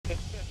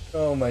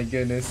Oh my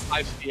goodness.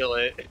 I feel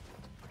it.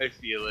 I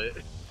feel it.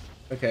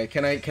 Okay,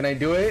 can I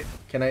do it?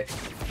 Can I?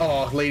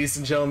 Oh, ladies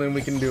and gentlemen,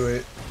 we can do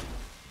it.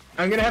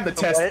 I'm gonna have to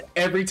test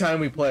every time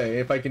we play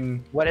if I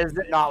can. What is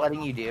it not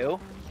letting you do?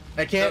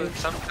 I can't.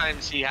 So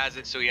sometimes he has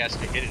it, so he has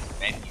to hit his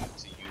menu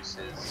to use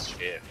his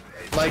shift.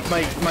 Like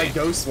my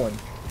ghost one.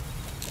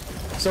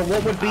 So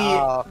what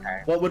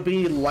would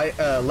be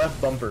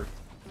left bumper?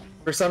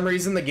 For some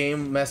reason, the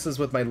game messes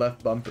with my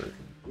left bumper.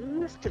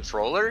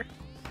 Controller?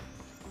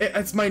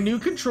 It's my new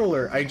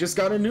controller. I just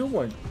got a new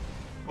one.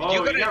 Oh,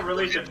 you got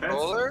really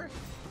controller?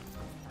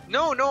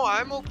 No,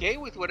 I'm okay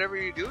with whatever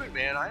you're doing,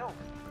 man. I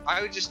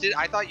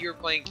thought you were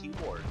playing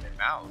keyboard and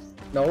mouse.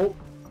 Nope.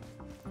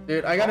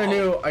 Dude, I got an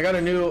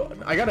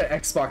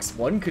Xbox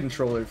One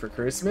controller for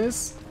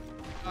Christmas.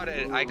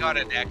 I got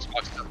an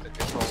Xbox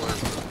controller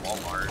from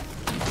Walmart.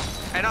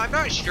 And I'm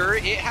not sure,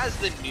 it has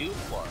the new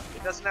one.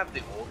 It doesn't have the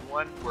old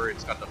one where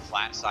it's got the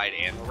flat side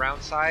and the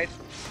round side.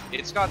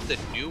 It's got the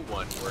new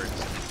one where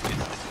it's the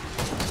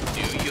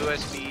new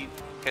USB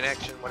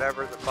connection,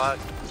 whatever the fuck.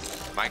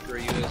 Micro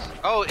USB.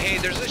 Oh, hey,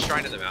 there's a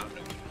shrine in the mountain.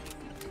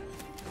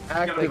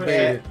 Activate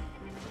it.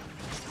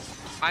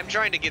 I'm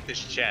trying to get this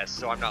chest,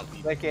 so I'm not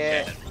leaving the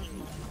chest.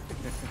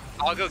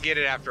 I'll go get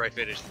it after I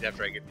get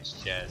this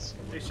chest.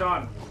 Hey,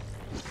 Sean.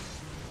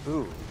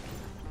 Ooh.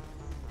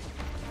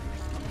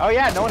 Oh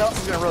yeah, no one else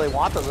is gonna really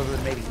want those other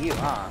than maybe you,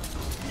 huh?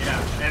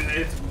 Yeah, and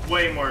it's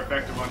way more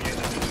effective on you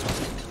than it is.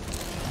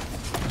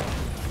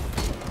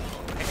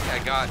 Hey,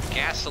 I got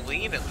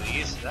gasoline at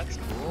least. That's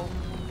cool.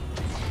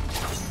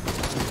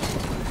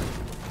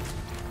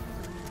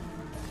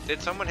 Did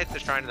someone hit the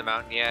shrine in the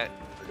mountain yet?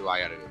 Or do I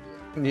gotta go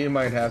do it? You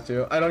might have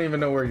to. I don't even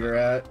know where you're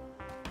at.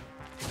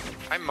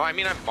 I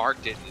mean, I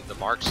marked it. The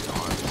mark's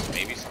gone.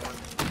 Maybe someone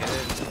hit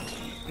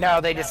it. No,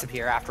 they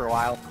disappear after a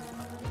while.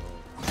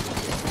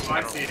 Oh,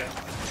 I see it. I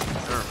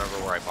don't remember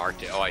where I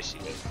marked it. Oh, I see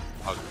it.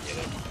 I'll go get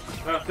it.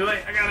 Oh, too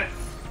late. I got it.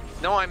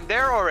 No, I'm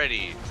there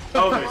already.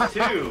 Oh, there's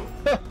two.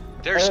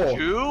 There's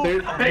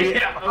two?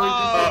 Yeah.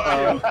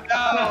 Oh,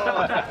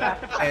 no.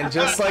 And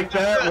just like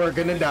that, we're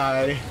gonna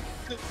die.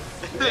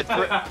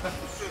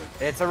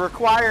 It's a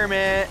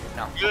requirement.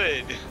 No.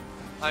 Good.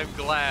 I'm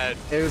glad.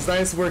 It was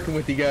nice working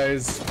with you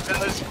guys. That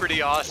was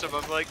pretty awesome.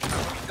 I'm like,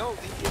 no,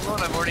 leave me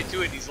alone. I'm already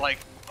to it. And he's like,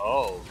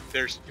 oh,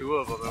 there's two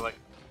of them. I'm like,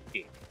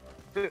 yeah.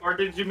 Or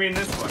did you mean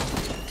this one?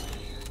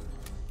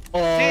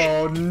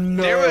 Oh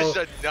no! There was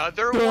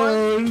another one.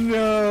 Oh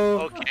no!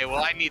 Okay,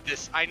 well I need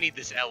this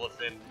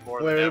elephant more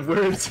than Where, ever.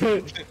 where's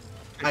it?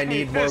 I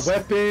need more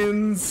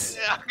weapons.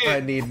 I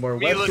need more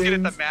Me weapons. looking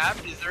at the map,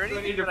 is there I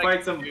anything need to that fight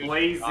can some do?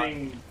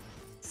 blazing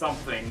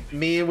something.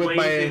 Me with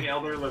blazing my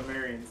elder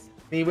Lemurians.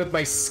 me with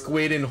my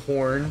squid and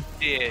horn.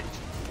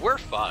 We're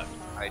fucked.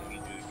 I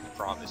need to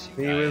promise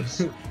you Me guys.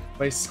 with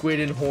my squid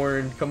and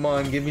horn. Come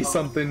on, give me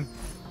something.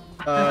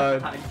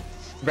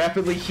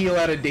 Rapidly heal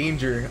out of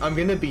danger. I'm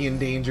gonna be in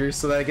danger,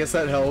 so I guess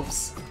that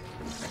helps.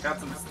 I got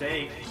some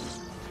steak.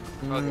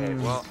 Okay,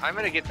 well I'm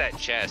gonna get that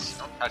chest.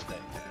 Don't touch that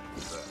chest.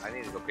 But I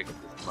need to go pick up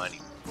this money.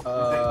 Has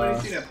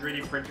anybody seen a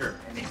 3D printer of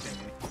anything?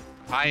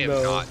 I have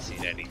No. not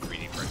seen any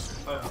 3D printers.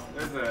 Oh,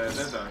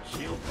 there's a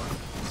shield one.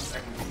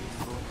 That can be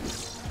useful.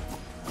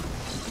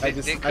 I It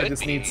just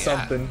could need be,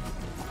 something.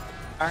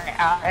 All right,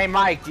 hey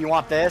Mike, do you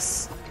want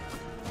this?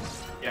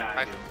 Yeah,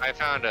 I do. I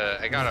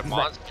got a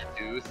monster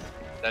tooth.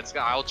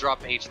 I'll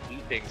drop HP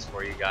things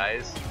for you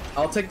guys.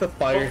 I'll take the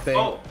fire thing.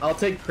 I'll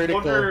take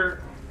critical.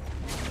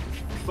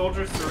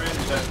 Soldier syringe,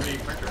 that 3D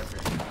printer up here.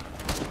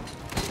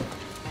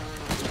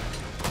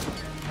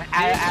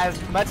 As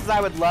much as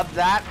I would love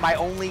that, my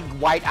only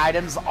white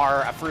items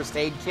are a first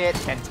aid kit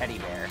and teddy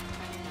bear.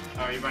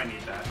 Oh, you might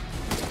need that.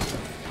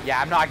 Yeah,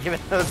 I'm not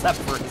giving those up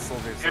for a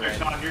soldier Here, syringe.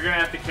 Sean, you're gonna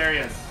have to carry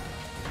us.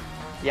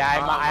 Yeah,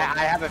 I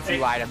have a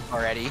few items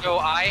already. So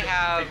I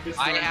have Take this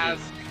the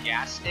syringes.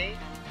 gas tank,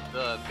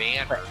 the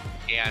banner,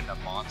 and a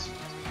monster.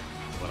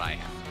 That's what I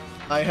have.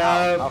 I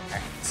have. Oh, okay.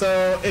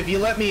 So if you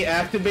let me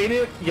activate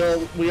it,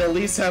 we'll at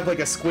least have like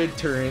a squid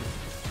turret.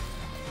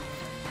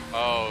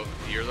 Oh,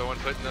 you're the one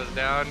putting those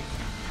down?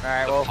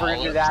 Alright, well if we're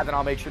gonna do that, then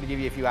I'll make sure to give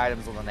you a few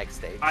items on the next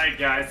stage. Alright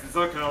guys, it's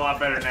looking a lot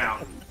better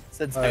now.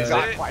 Since Is I've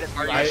got it? quite a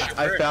few Are you items. sure?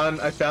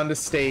 I found a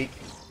steak.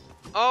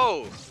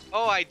 Oh,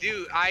 I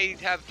do. I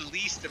have the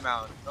least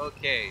amount.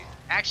 Okay.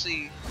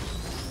 Actually,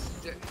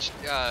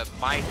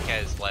 Mike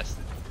has less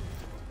than.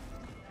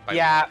 by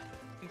Yeah,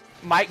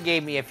 Mike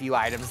gave me a few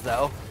items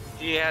though.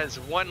 He has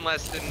one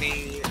less than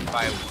me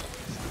by one.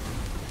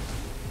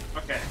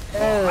 Okay.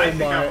 Oh I think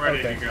my, I'm ready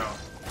okay. to go.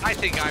 I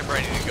think I'm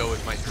ready to go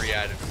with my 3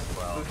 items as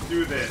well. Let's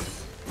do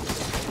this.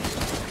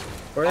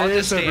 Where I'll is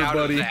just stay out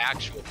of everybody? the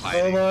actual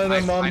fighting. Hold on,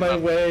 I'm on my up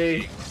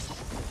way.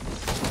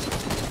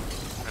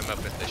 I'm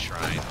up at the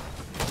shrine,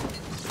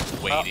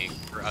 waiting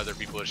for other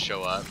people to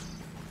show up.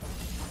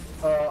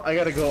 I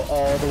gotta go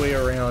all the way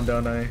around,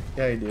 don't I?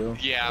 Yeah, I do.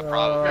 Yeah,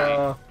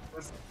 probably.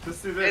 Let's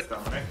do this though,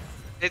 right?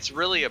 It's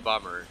really a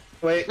bummer.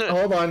 Wait,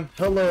 hold on.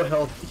 Hello,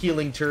 health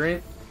healing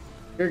turret.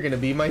 You're gonna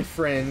be my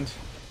friend.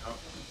 Oh.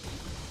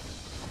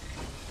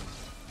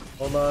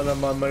 Hold on,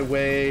 I'm on my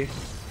way.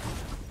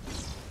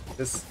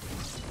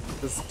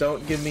 Just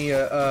don't give me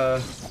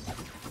a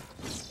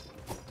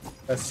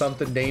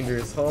something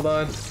dangerous. Hold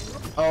on.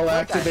 I'll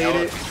activate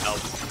it.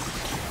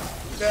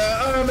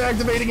 I'm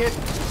activating it.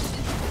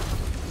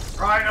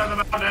 Right on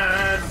the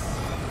mountain.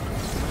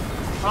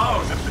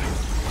 Oh,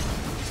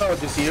 Oh,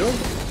 just you?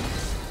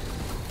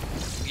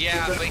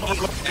 Yeah, but he's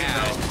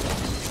bad.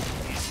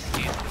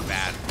 He's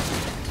bad.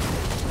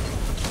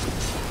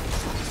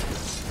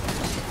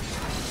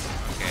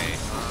 Okay,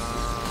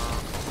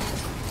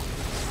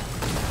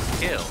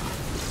 Kill.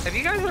 Have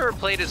you guys ever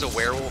played as a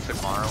werewolf in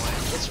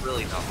Morrowind? It's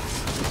really not good.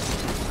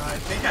 I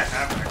think I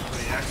have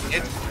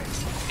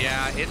actually.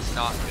 Yeah, it's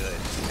not good.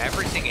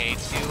 Everything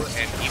aids you,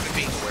 and even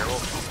being a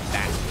werewolf isn't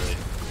that good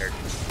compared to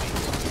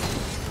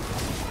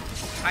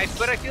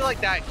but I feel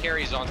like that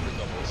carries on through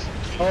the whole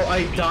series. Oh,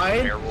 I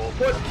died? Werewolf.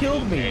 What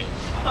killed me?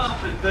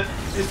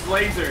 It's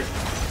laser.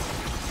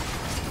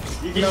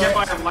 You can get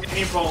by a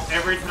lightning bolt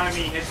every time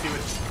he hits you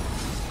with.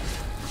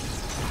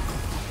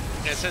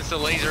 And since the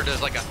laser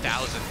does like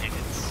 1,000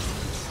 hits.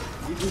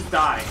 You just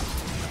die.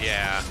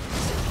 Yeah.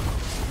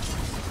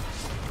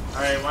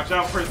 Alright, watch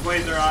out for his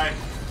laser eye.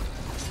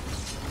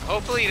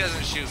 Hopefully he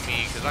doesn't shoot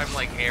me, because I'm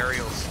like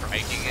aerial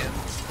striking him.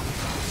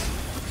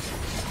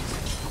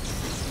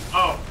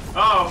 Oh,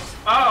 no!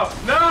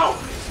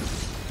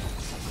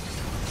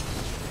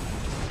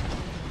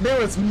 There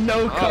was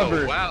no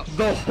cover wow.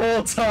 the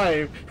whole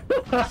time.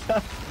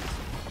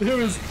 There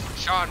was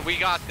Sean, we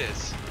got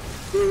this.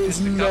 There was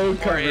no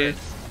cover. Hits.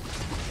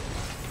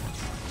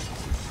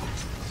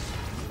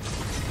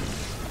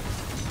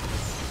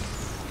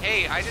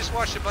 Hey, I just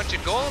watched a bunch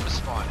of golems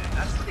spawn in.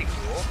 That's pretty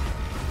cool.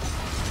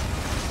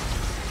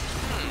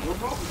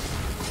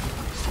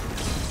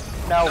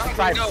 No, No,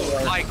 try no,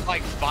 four. like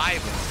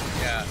 5.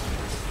 Yeah.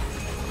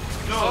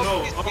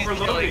 No, he's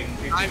overloading.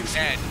 killing. I'm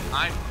dead.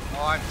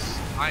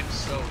 I'm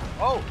so.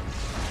 Oh,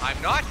 I'm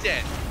not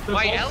dead.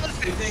 My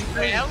elephant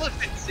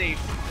saved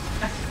me.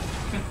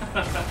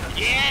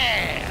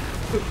 Yeah.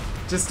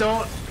 Just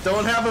don't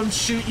have him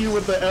shoot you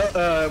with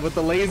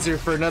the laser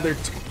for another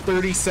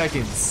 30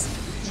 seconds.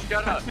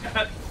 Shut up.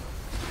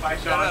 Bye,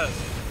 Shut Sean. up.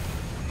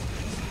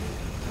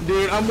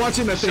 Dude, I'm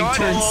watching that thing Sean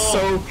turn is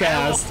so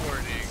fast.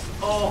 teleporting.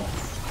 Oh.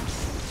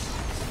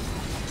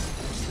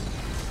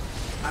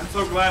 I'm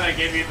so glad I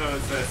gave you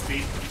those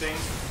speed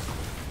things.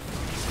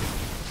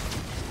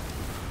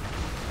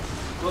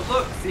 Well,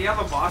 look, see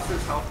how the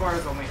boss's health bar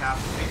is only half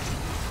the thing?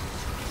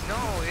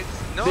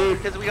 No, Dude.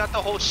 because we got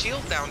the whole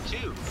shield down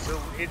too.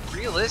 So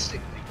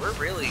realistically, we're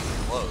really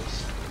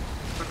close.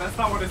 But that's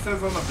not what it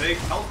says on the big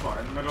health bar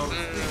in the middle of the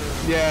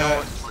screen. Yeah.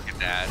 No, look at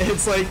that.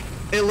 It's like,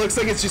 it looks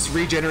like it's just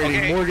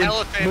regenerating. Okay, Morgan,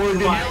 elephant,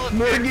 Morgan, elephant.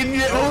 Morgan,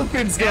 your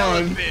elephant's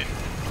gone.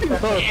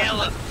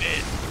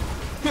 Elephant.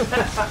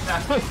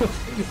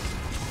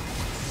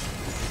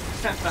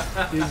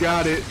 You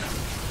got it.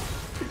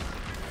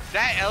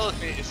 That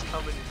elephant is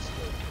coming in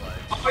slow blood.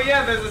 Oh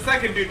yeah, there's a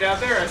second dude down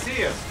there, I see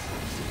him.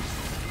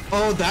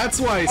 Oh, that's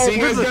why. Oh, See,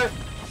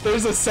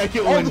 there's a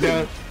second one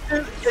down.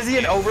 Is he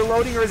an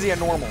overloading or is he a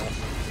normal?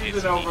 He's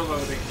an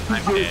overloading.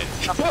 I'm dead.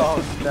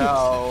 Oh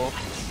no.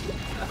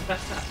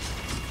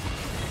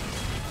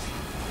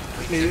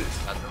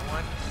 Another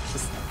one?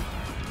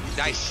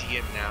 I see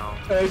him now.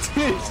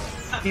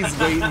 He's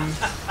waiting.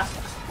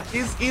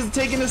 He's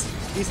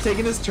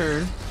taking his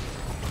turn.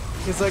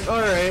 He's like, all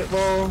right,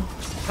 well,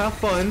 have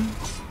fun.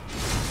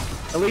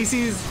 At least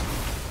he's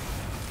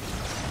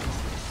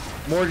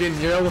Morgan,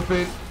 your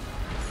elephant.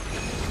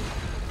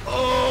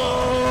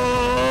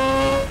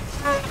 Oh!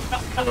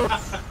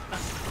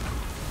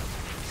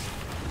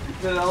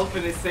 The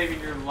elephant is saving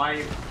your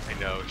life. I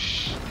know.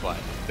 Shh. What?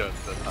 Don't.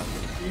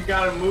 You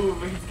gotta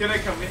move. He's gonna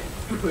come in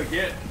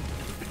again.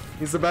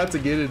 He's about to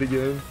get it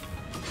again.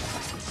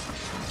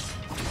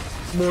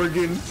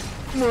 Morgan.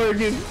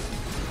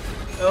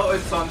 Oh,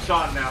 it's on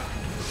Sean now.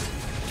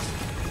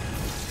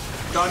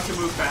 Sean can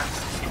move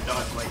fast. He can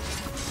dodge like.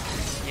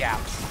 Yeah.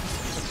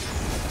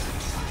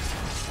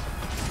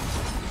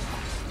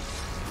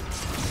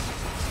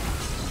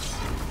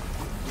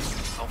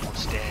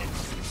 Almost dead.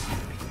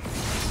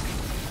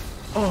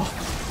 Oh,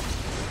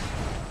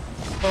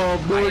 I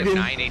have Morgan.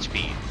 9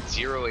 HP.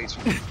 0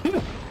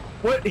 HP.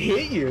 What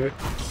hit you?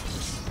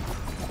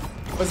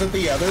 Was it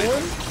the other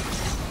one?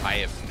 I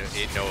have no,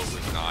 it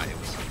was not. It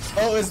was.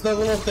 Oh, it's the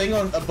little thing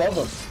on above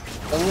him.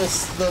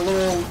 The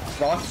little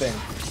rock thing.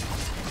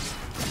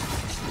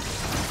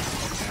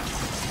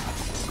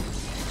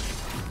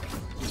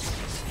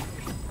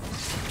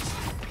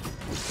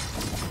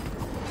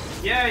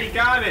 Yeah, you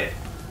got it.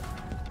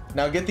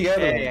 Now get the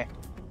other one.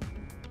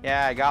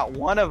 Yeah, I got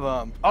one of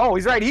them. Oh,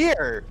 he's right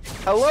here.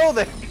 Hello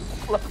there.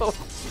 Hello,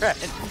 friend.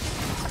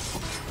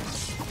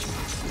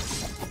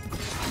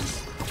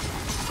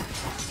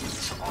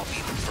 So I'll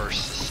be the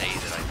first to say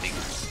that I think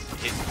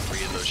hitting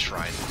 3 of those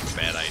shrines is a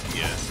bad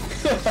idea.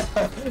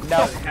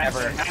 No, It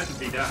never. has to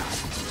be done.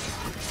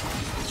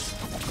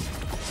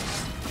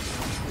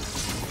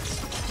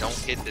 Don't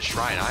hit the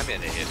shrine. I'm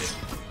gonna hit it.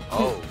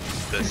 Oh,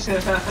 there's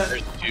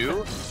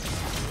 2?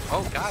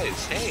 Oh,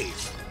 guys, hey.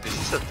 Is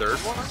this the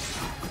 3rd one?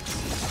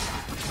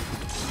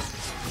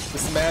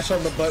 Just mash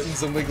on the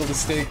buttons and wiggle the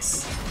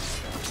sticks.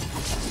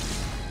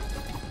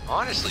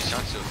 Honestly,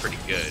 Sean's doing pretty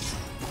good.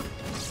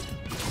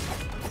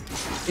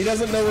 He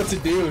doesn't know what to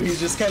do. He's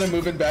just kind of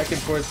moving back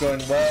and forth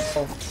going,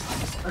 well...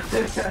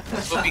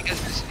 Well,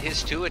 because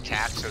his two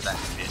attacks are that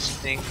mist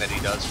thing that he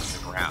does from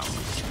the ground,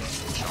 which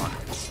Sean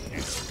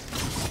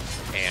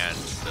and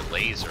the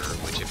laser,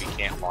 which if he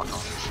can't lock on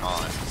to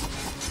Sean,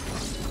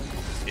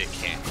 it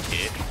can't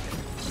hit.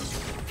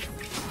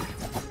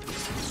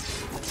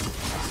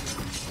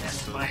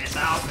 That's by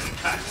 1,000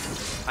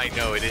 cuts. I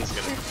know it is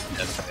gonna be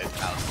death by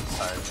 1,000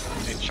 times,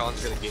 and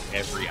Sean's gonna get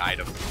every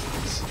item.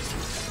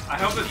 I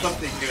hope it's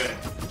something good.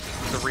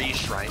 3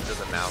 shrines of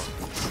the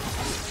mountains,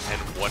 and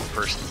one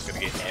person's gonna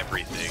get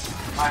everything.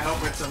 I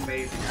hope it's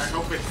amazing. I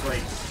hope it's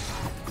like...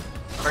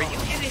 Are you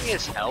getting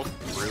his health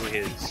through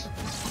his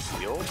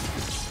shield?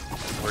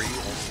 Or are you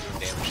only doing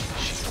damage to the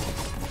shield?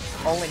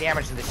 Only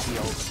damage to the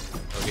shield.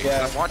 Okay,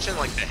 Yeah. I'm watching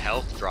like the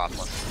health drop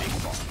on the big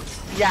ball.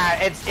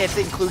 Yeah, it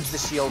includes the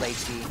shield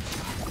HP.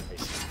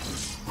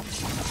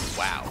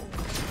 Wow.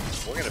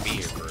 We're gonna be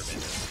here for a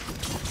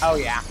minute. Oh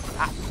yeah.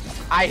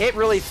 I hit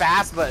really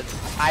fast, but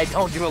I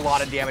don't do a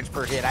lot of damage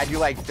per hit. I do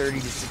like 30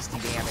 to 60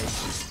 damage.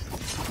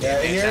 Yeah,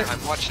 And here...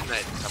 I'm watching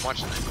that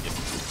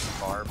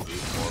bar move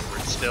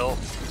forward still.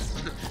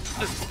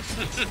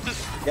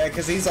 Yeah,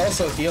 because he's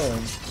also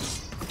healing.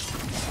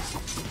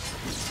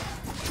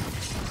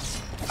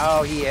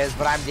 Oh, he is,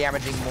 but I'm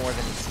damaging more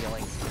than he's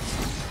healing.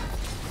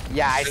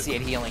 Yeah, I see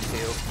it healing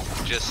too.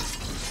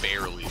 Just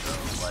barely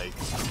though, like.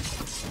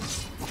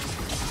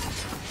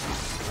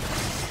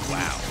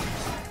 Wow.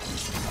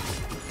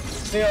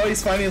 You know,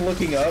 he's finally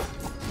looking up.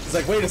 He's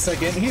like, wait a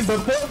second, he's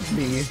above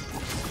me.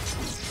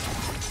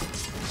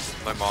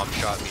 My mom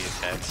shot me a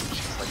text and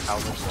she's like, how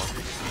much longer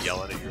are you gonna be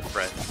yelling at your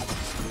friend?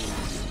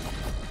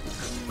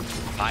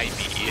 Might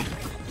be cheap.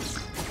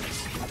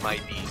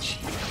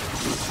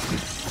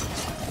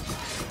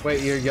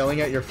 Wait, you're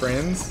yelling at your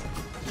friends?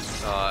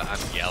 I'm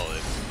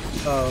yelling.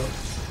 Oh.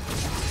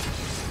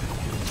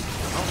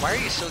 Oh, why are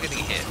you still getting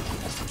hit?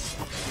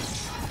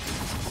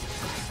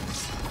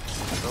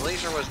 The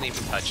laser wasn't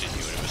even touching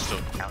you and it was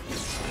still counting.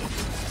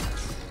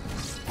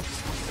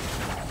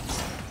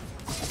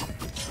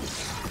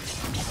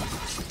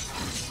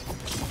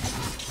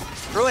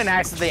 Really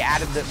nice that they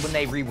added that when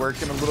they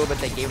reworked him a little bit,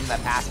 they gave him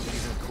that passive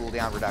using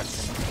cooldown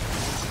reduction.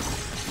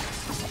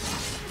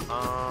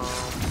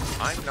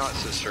 I'm not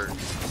so certain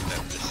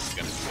that this is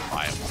going to be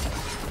viable.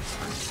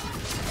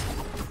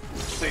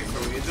 Thanks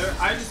for Weezer.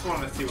 I just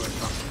want to see what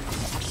Sean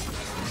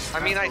I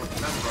mean, I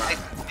right.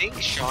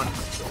 think Sean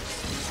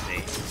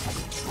may.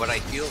 What I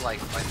feel like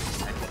by the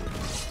time that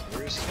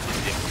there's the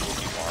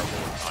difficulty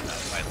marble on a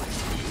Island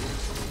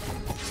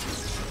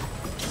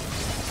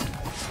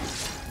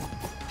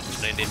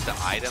 2. And if the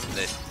item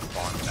that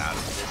spawns out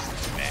of this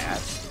is bad,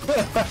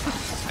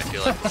 I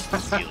feel like it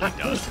really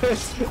does.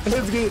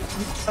 It's good.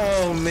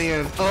 Oh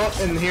man. Oh,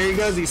 and here he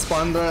goes. He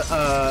spawned the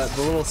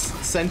little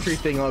sentry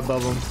thing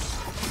above him,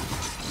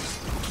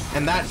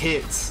 and that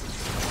hits.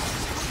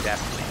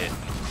 Definitely hit.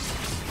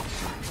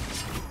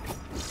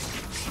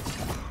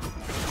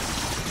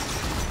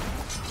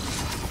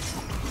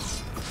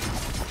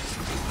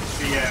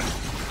 Yeah.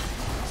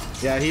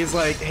 Yeah, he's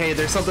like, hey,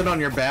 there's something on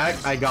your back.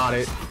 I got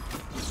it.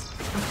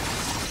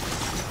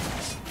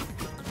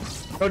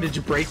 Oh, did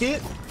you break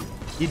it?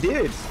 You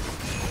did.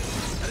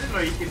 I didn't know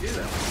you could do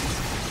that.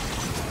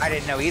 I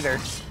didn't know either.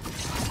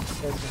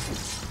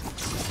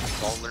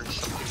 All learn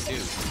something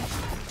new.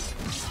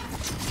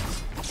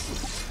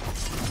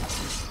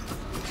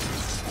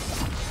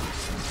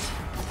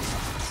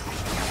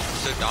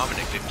 So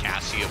Dominic, did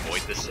Cassie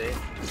avoid the save?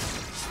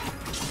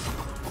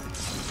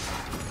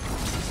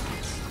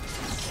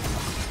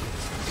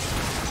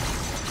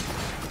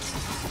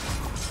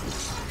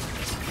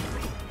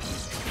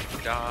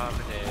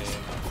 Dominic.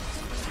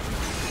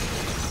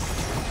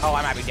 Oh,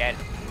 I might be dead.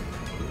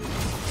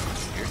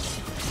 You're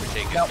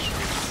taking Nope.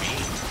 straight to me.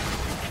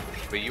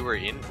 But you were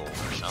in goal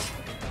or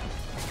something.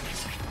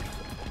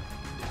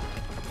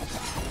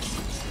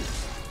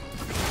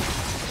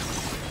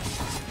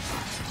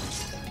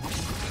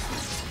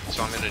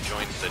 So I'm gonna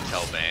join the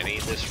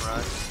Telvanni this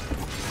run.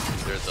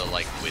 They're the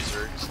like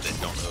wizards that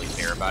don't really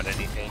care about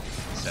anything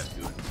except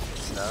doing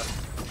stuff.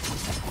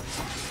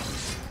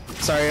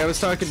 Sorry, I was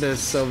talking to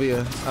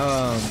Sylvia.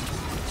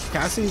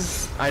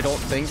 Cassie's, I don't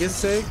think is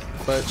sick,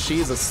 but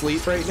she's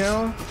asleep right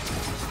now.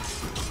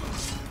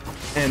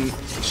 And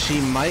she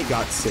might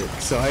got sick,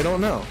 so I don't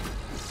know.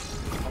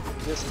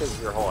 Just because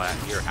your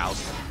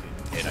house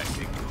hit, I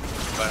think.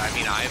 But I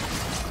mean, I've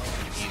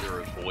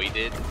either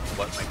avoided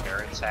what my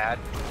parents had,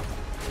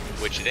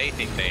 which they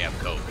think they have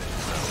COVID,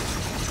 so.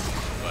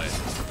 But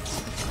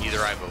either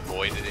I've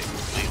avoided it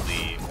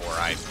completely, or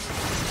I've.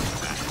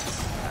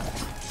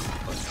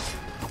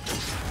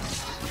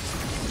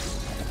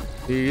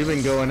 Dude, you've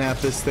been going at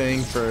this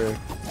thing for...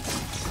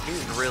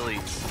 He's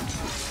really...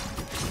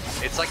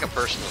 It's like a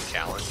personal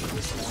challenge at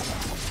this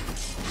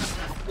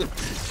point.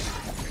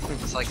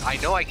 It's like, I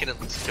know I can at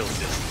least kill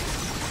this.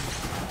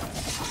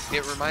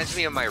 It reminds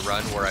me of my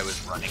run where I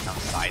was running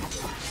outside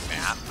the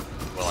map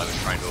while I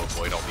was trying to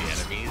avoid all the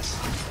enemies.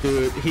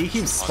 Dude, he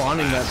keeps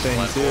spawning that thing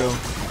too.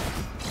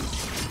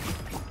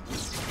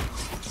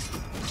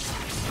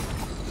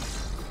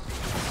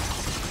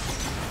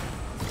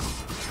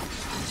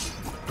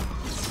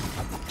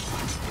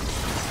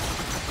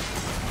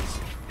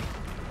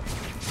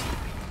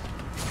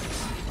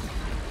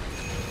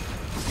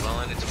 Well,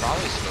 and it's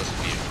probably supposed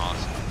to be a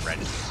constant red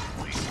at this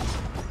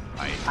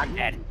point. I'm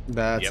dead.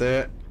 That's Yep.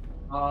 it.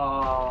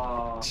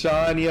 Oh.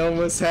 Sean, you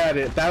almost had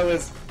it. That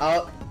was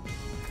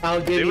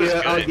I'll give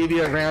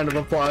you a round of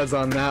applause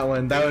on that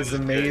one. That was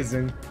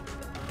amazing.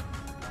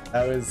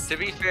 That was. To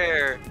be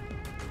fair,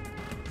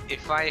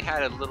 if I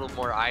had a little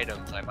more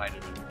items, I might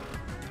have.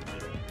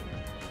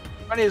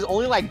 Funny is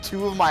only like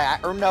 2 of my,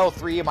 or no,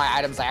 3 of my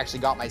items I actually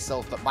got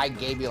myself, but Mike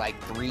gave me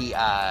like 3.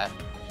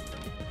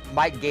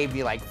 Mike gave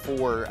me like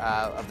 4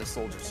 of the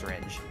soldier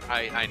syringe.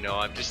 I know.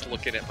 I'm just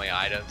looking at my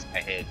items.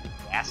 I had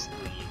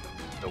Ghastly,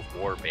 the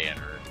War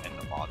Banner, and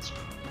the Monster.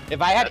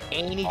 If I had That's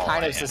any all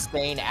kind I of had.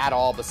 sustain at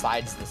all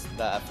besides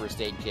the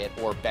first aid kit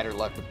or better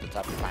luck with the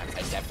tougher times,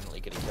 I definitely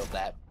could have killed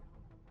that.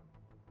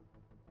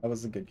 That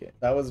was a good game.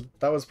 That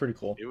was pretty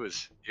cool. It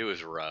was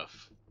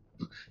rough.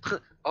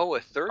 Oh,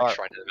 a third Alright.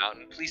 shrine to the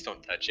mountain. Please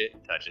don't touch it.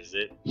 Touches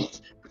it.